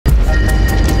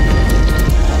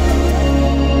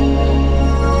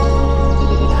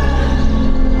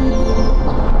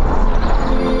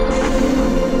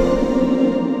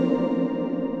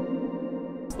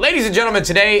and gentlemen,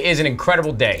 today is an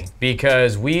incredible day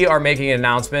because we are making an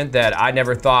announcement that I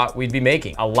never thought we'd be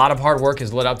making. A lot of hard work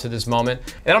has led up to this moment.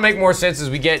 It'll make more sense as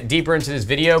we get deeper into this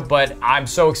video, but I'm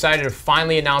so excited to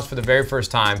finally announce for the very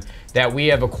first time that we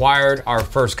have acquired our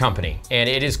first company, and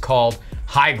it is called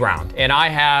Higround. And I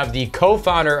have the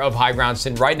co-founder of Higround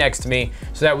sitting right next to me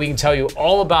so that we can tell you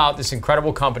all about this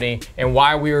incredible company and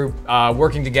why we're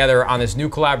working together on this new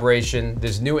collaboration,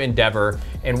 this new endeavor,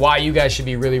 and why you guys should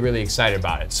be really, really excited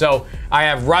about it. So I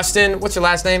have Rustin, what's your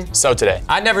last name? So today.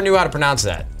 I never knew how to pronounce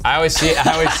that. I always see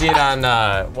it on,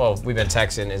 well, we've been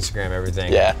texting, Instagram,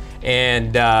 everything. Yeah.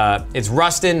 And it's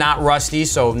Rustin, not Rusty,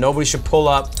 so nobody should pull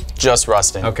up. Just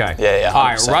Rustin. Okay. Yeah, 100%. All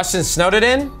right, Rustin snowed it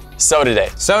in? So today.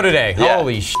 So today. Yeah.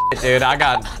 Holy shit, dude. I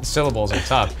got syllables are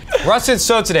tough. Rustin,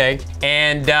 so today,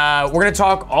 and we're gonna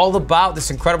talk all about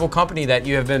this incredible company that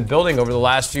you have been building over the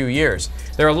last few years.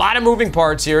 There are a lot of moving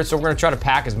parts here, so we're gonna try to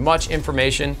pack as much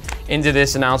information into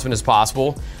this announcement as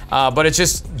possible. But it's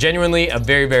just genuinely a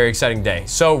very, very exciting day.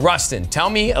 So Rustin, tell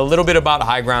me a little bit about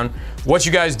Higround, what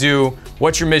you guys do,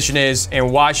 what your mission is,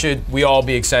 and why should we all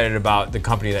be excited about the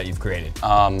company that you've created?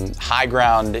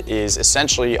 Higround is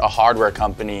essentially a hardware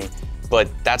company, but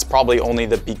that's probably only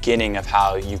the beginning of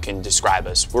how you can describe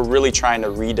us. We're really trying to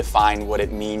redefine what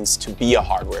it means to be a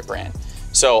hardware brand.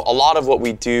 So a lot of what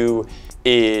we do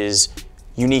is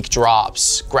unique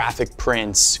drops, graphic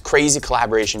prints, crazy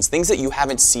collaborations, things that you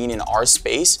haven't seen in our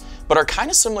space, but are kind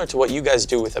of similar to what you guys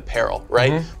do with apparel,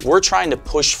 right? Mm-hmm. We're trying to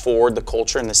push forward the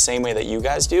culture in the same way that you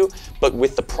guys do, but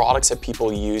with the products that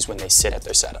people use when they sit at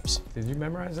their setups. Did you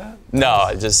memorize that?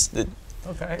 No, just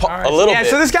okay, a little bit.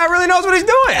 So this guy really knows what he's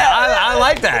doing. I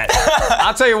like that.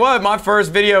 I'll tell you what, my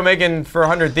first video making for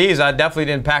 100 Thieves, I definitely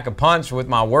didn't pack a punch with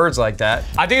my words like that.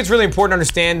 I think it's really important to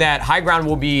understand that Higround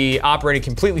will be operating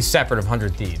completely separate of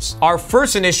 100 Thieves. Our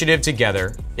first initiative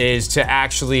together is to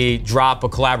actually drop a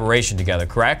collaboration together,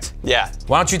 correct? Yeah.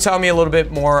 Why don't you tell me a little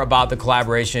bit more about the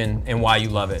collaboration and why you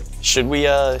love it? Should we do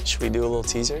a little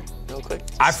teaser real quick?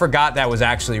 I forgot that was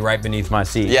actually right beneath my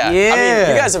seat. Yeah. I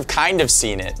mean, you guys have kind of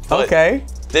seen it. But okay.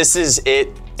 This is it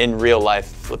in real life.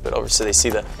 Flip it over so they see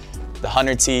the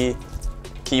 100T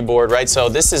keyboard, right? So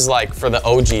this is like for the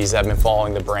OGs that have been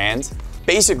following the brand.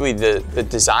 Basically, the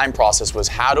design process was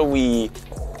how do we,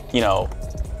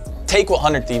 take what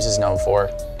 100 Thieves is known for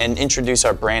and introduce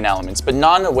our brand elements, but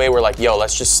not in a way where like, yo,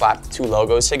 let's just slap two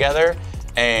logos together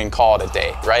and call it a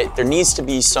day, right? There needs to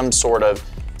be some sort of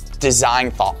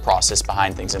design thought process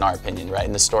behind things, in our opinion, right?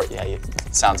 In the story, yeah,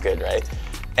 it sounds good, right?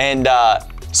 And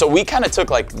so we kind of took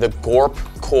like the Gorp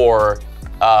core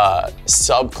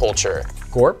subculture.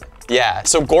 Gorp? Yeah,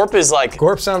 so Gorp is like...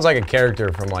 Gorp sounds like a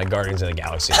character from like Guardians of the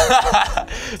Galaxy.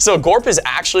 So Gorp is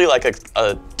actually like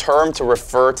a term to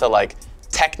refer to like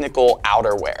technical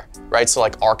outerwear, right? So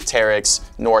like Arc'teryx,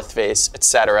 North Face,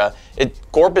 etc.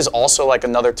 Gorp is also like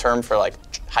another term for like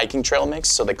hiking trail mix,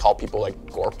 so they call people like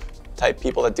Gorp type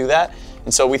people that do that.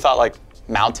 And so we thought like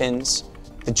mountains,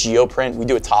 the geoprint, we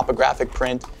do a topographic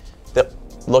print, that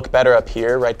look better up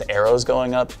here, right? The arrows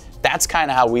going up. That's kind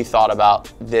of how we thought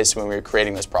about this when we were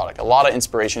creating this product. A lot of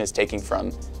inspiration is taken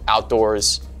from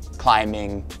outdoors,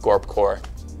 climbing, Gorp core.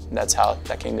 That's how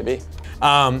that came to be.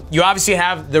 You obviously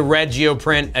have the red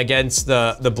geoprint against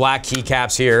the black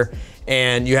keycaps here,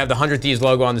 and you have the 100 Thieves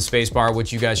logo on the spacebar,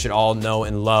 which you guys should all know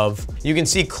and love. You can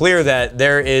see clear that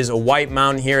there is a white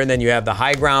mountain here, and then you have the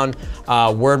Higround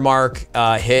word mark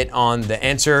hit on the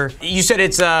enter. You said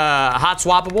it's hot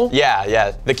swappable?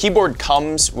 Yeah. The keyboard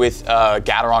comes with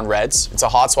Gateron Reds. It's a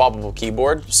hot swappable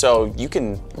keyboard, so you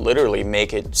can literally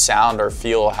make it sound or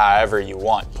feel however you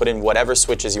want. Put in whatever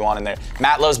switches you want in there.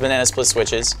 Matt loves banana split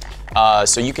switches,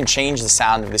 so you can change the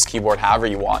sound of this keyboard however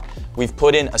you want. We've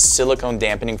put in a silicone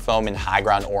dampening foam in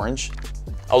Higround Orange.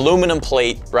 Aluminum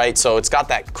plate, right? So it's got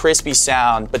that crispy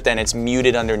sound, but then it's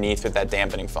muted underneath with that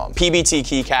dampening foam. PBT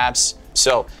keycaps.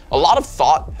 So a lot of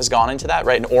thought has gone into that,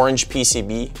 right? An orange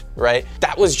PCB, right?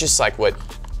 That was just like what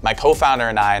my co-founder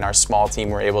and I and our small team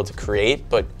were able to create,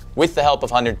 but with the help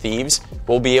of 100 Thieves,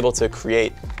 we'll be able to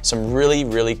create some really,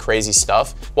 really crazy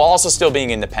stuff while also still being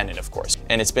independent, of course.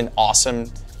 And it's been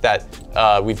awesome that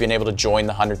we've been able to join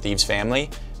the 100 Thieves family,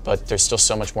 but there's still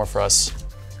so much more for us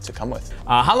to come with.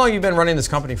 How long have you been running this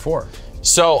company for?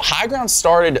 So Higround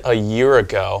started a year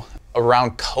ago,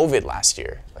 around COVID last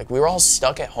year. Like we were all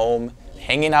stuck at home,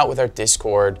 hanging out with our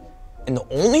Discord, and the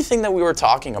only thing that we were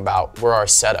talking about were our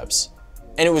setups.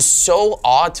 And it was so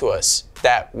odd to us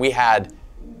that we had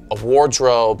a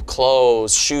wardrobe,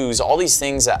 clothes, shoes, all these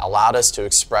things that allowed us to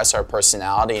express our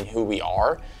personality and who we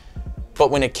are. But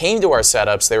when it came to our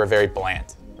setups, they were very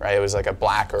bland, right? It was like a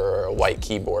black or a white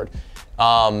keyboard.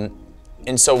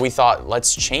 And so we thought,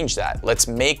 let's change that. Let's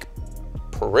make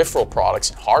peripheral products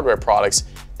and hardware products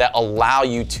that allow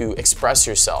you to express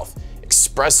yourself,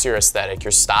 express your aesthetic,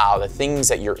 your style, the things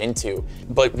that you're into.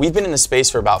 But we've been in the space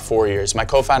for about 4 years. My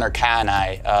co-founder Kha and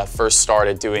I first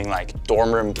started doing like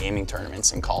dorm room gaming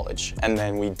tournaments in college. And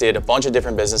then we did a bunch of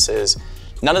different businesses.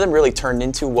 None of them really turned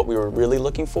into what we were really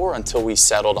looking for until we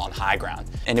settled on Higround.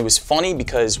 And it was funny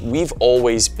because we've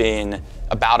always been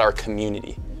about our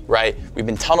community, right? We've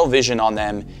been tunnel vision on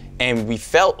them, and we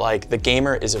felt like the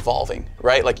gamer is evolving,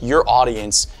 right? Like your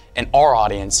audience and our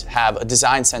audience have a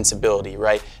design sensibility,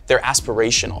 right? They're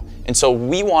aspirational. And so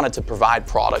we wanted to provide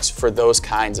products for those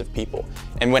kinds of people.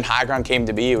 And when Higround came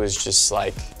to be, it was just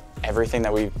like everything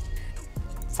that we,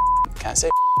 can I say?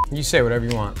 You say whatever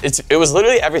you want. It was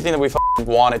literally everything that we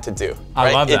wanted to do. Right?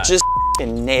 I love that. It just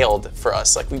nailed for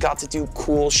us. Like we got to do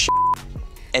cool shit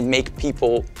and make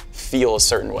people feel a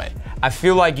certain way. I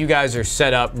feel like you guys are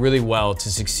set up really well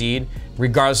to succeed,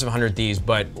 regardless of 100 Thieves,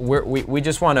 but we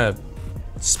just want to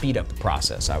speed up the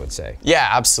process, I would say. Yeah,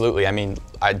 absolutely. I mean,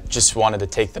 I just wanted to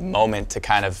take the moment to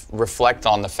kind of reflect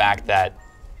on the fact that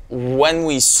when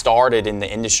we started in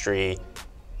the industry,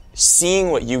 seeing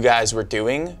what you guys were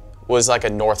doing was like a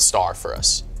North Star for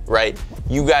us, right?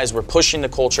 You guys were pushing the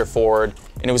culture forward,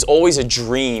 and it was always a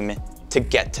dream to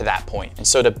get to that point. And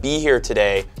so to be here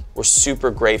today, we're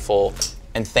super grateful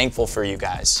and thankful for you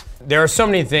guys. There are so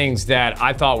many things that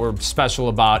I thought were special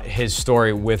about his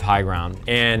story with Higround,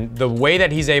 and the way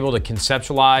that he's able to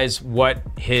conceptualize what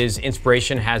his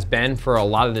inspiration has been for a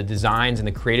lot of the designs and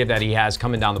the creative that he has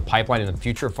coming down the pipeline in the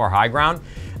future for Higround.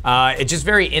 It's just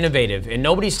very innovative, and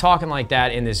nobody's talking like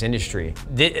that in this industry.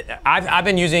 I've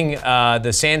been using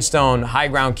the Sandstone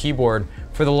Higround keyboard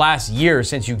for the last year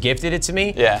since you gifted it to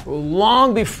me. Yeah.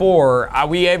 Long before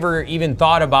we ever even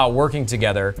thought about working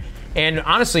together. And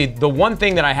honestly, the one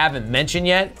thing that I haven't mentioned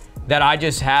yet that I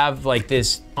just have like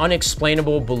this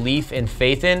unexplainable belief and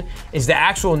faith in is the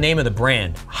actual name of the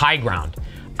brand, Higround.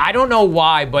 I don't know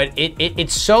why, but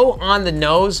it's so on the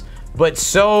nose, but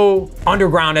so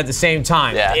underground at the same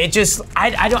time. Yeah. It just,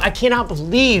 I cannot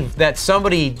believe that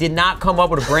somebody did not come up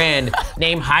with a brand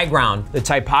named Higround. The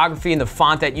typography and the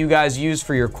font that you guys use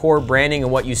for your core branding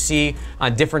and what you see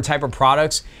on different type of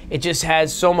products, it just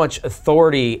has so much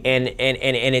authority and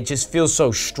it just feels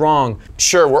so strong.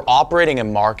 Sure, we're operating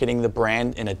and marketing the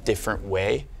brand in a different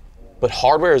way, but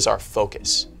hardware is our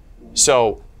focus.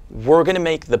 So we're gonna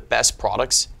make the best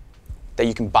products that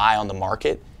you can buy on the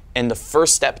market. And the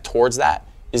first step towards that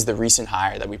is the recent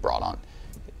hire that we brought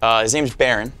on. His name's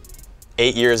Baron,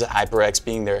 8 years at HyperX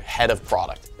being their head of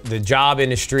product. The job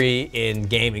industry in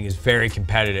gaming is very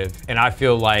competitive, and I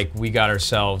feel like we got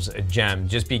ourselves a gem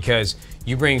just because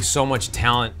you bring so much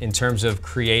talent in terms of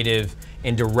creative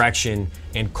and direction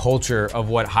and culture of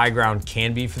what Higround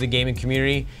can be for the gaming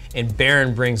community. And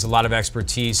Baron brings a lot of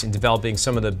expertise in developing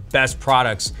some of the best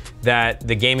products that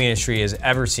the gaming industry has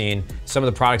ever seen. Some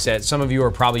of the products that some of you are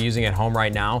probably using at home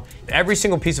right now. Every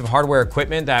single piece of hardware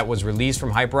equipment that was released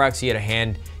from HyperX, he had a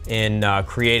hand in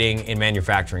creating and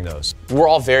manufacturing those. We're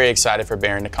all very excited for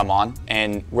Baron to come on,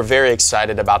 and we're very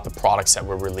excited about the products that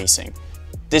we're releasing.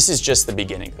 This is just the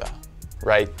beginning though,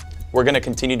 right? We're gonna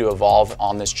continue to evolve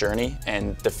on this journey,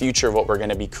 and the future of what we're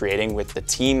gonna be creating with the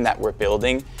team that we're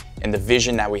building and the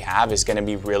vision that we have is gonna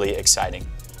be really exciting.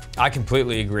 I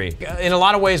completely agree. In a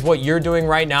lot of ways, what you're doing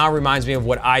right now reminds me of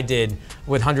what I did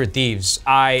with 100 Thieves.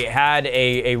 I had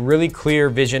a really clear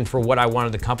vision for what I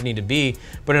wanted the company to be,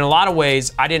 but in a lot of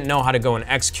ways, I didn't know how to go and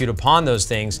execute upon those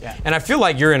things. Yeah. And I feel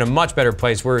like you're in a much better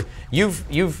place where you've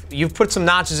put some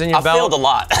notches in your belt. I failed a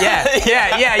lot.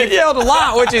 Yeah, you failed a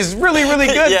lot, which is really, really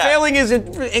good. Yeah. Failing is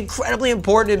incredibly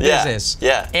important in business.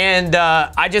 Yeah. And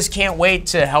I just can't wait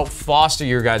to help foster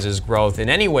your guys' growth in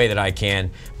any way that I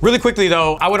can. Really quickly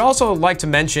though, I would also like to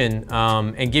mention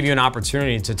and give you an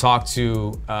opportunity to talk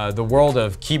to the world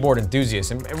of keyboard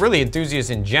enthusiasts and really enthusiasts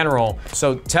in general.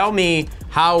 So tell me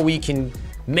how we can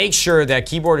make sure that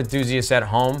keyboard enthusiasts at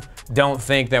home don't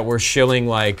think that we're shilling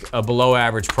like a below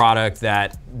average product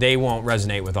that they won't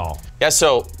resonate with all. Yeah,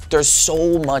 so there's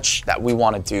so much that we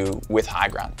want to do with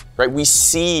Higround, right? We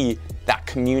see that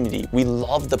community. We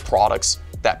love the products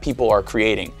that people are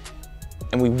creating,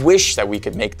 and we wish that we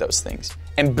could make those things.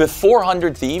 And before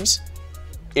 100 Thieves,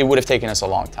 it would have taken us a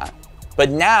long time. But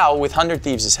now, with 100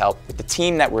 Thieves' help, with the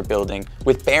team that we're building,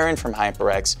 with Baron from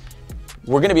HyperX,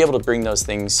 we're gonna be able to bring those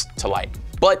things to light.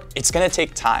 But it's gonna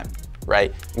take time,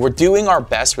 right? We're doing our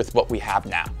best with what we have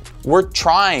now. We're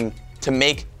trying to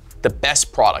make the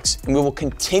best products, and we will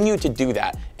continue to do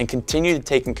that and continue to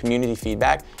take in community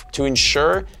feedback to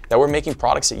ensure that we're making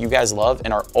products that you guys love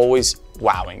and are always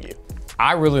wowing you.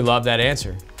 I really love that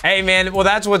answer. Hey man, well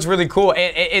that's what's really cool.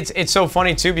 It's so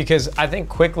funny too, because I think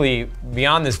quickly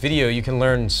beyond this video, you can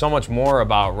learn so much more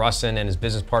about Rustin and his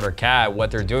business partner Kha, what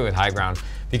they're doing with Higround,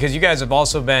 because you guys have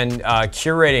also been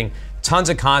curating tons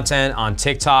of content on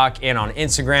TikTok and on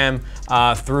Instagram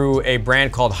through a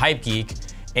brand called Hype Geek,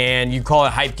 and you call it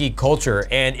Hype Geek Culture.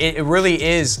 And it really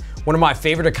is one of my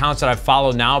favorite accounts that I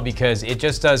follow now, because it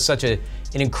just does such an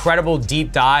incredible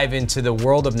deep dive into the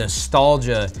world of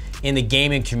nostalgia in the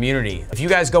gaming community. If you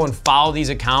guys go and follow these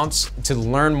accounts to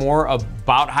learn more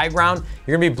about Higround,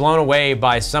 you're gonna be blown away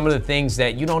by some of the things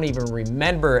that you don't even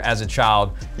remember as a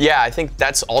child. Yeah, I think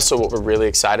that's also what we're really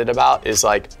excited about, is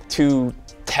like to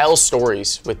tell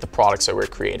stories with the products that we're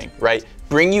creating, right?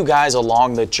 Bring you guys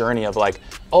along the journey of like,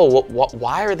 oh,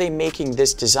 why are they making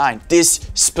this design, this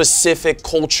specific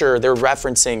culture they're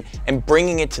referencing, and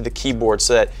bringing it to the keyboard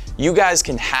so that you guys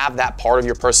can have that part of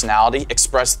your personality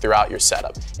expressed throughout your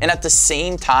setup. And at the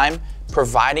same time,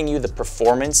 providing you the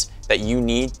performance that you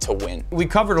need to win. We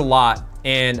covered a lot,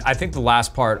 and I think the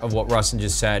last part of what Rustin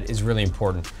just said is really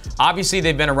important. Obviously,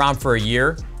 they've been around for a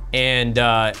year, and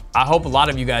I hope a lot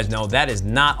of you guys know that is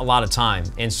not a lot of time.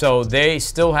 And so they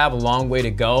still have a long way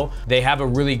to go. They have a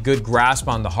really good grasp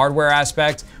on the hardware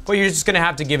aspect, but you're just gonna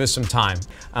have to give us some time.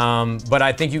 But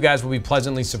I think you guys will be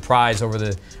pleasantly surprised over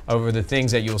the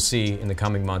things that you'll see in the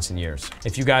coming months and years.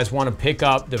 If you guys wanna pick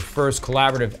up the first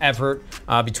collaborative effort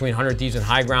between 100 Thieves and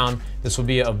Higround, this will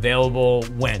be available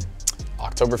when?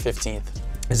 October 15th.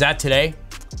 Is that today?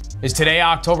 Is today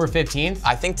October 15th?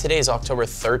 I think today is October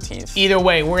 13th. Either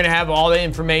way, we're gonna have all the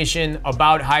information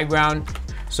about Higround.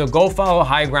 So go follow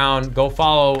Higround, go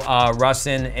follow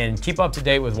Rustin, and keep up to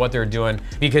date with what they're doing,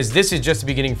 because this is just the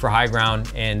beginning for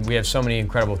Higround, and we have so many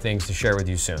incredible things to share with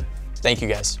you soon. Thank you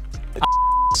guys.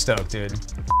 Stoked, dude.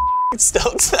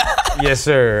 Stoked. Yes,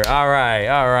 sir. All right.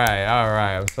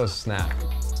 I'm supposed to snap.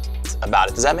 About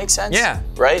it. Does that make sense? Yeah.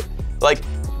 Right? Like,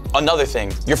 another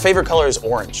thing, your favorite color is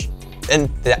orange. And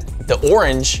the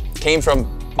orange came from,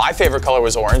 my favorite color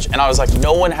was orange, and I was like,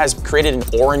 no one has created an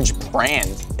orange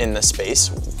brand in this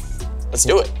space. Let's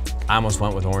do it. I almost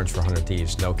went with orange for 100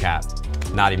 Thieves, no cap.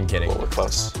 Not even kidding. Well, we're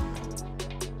close.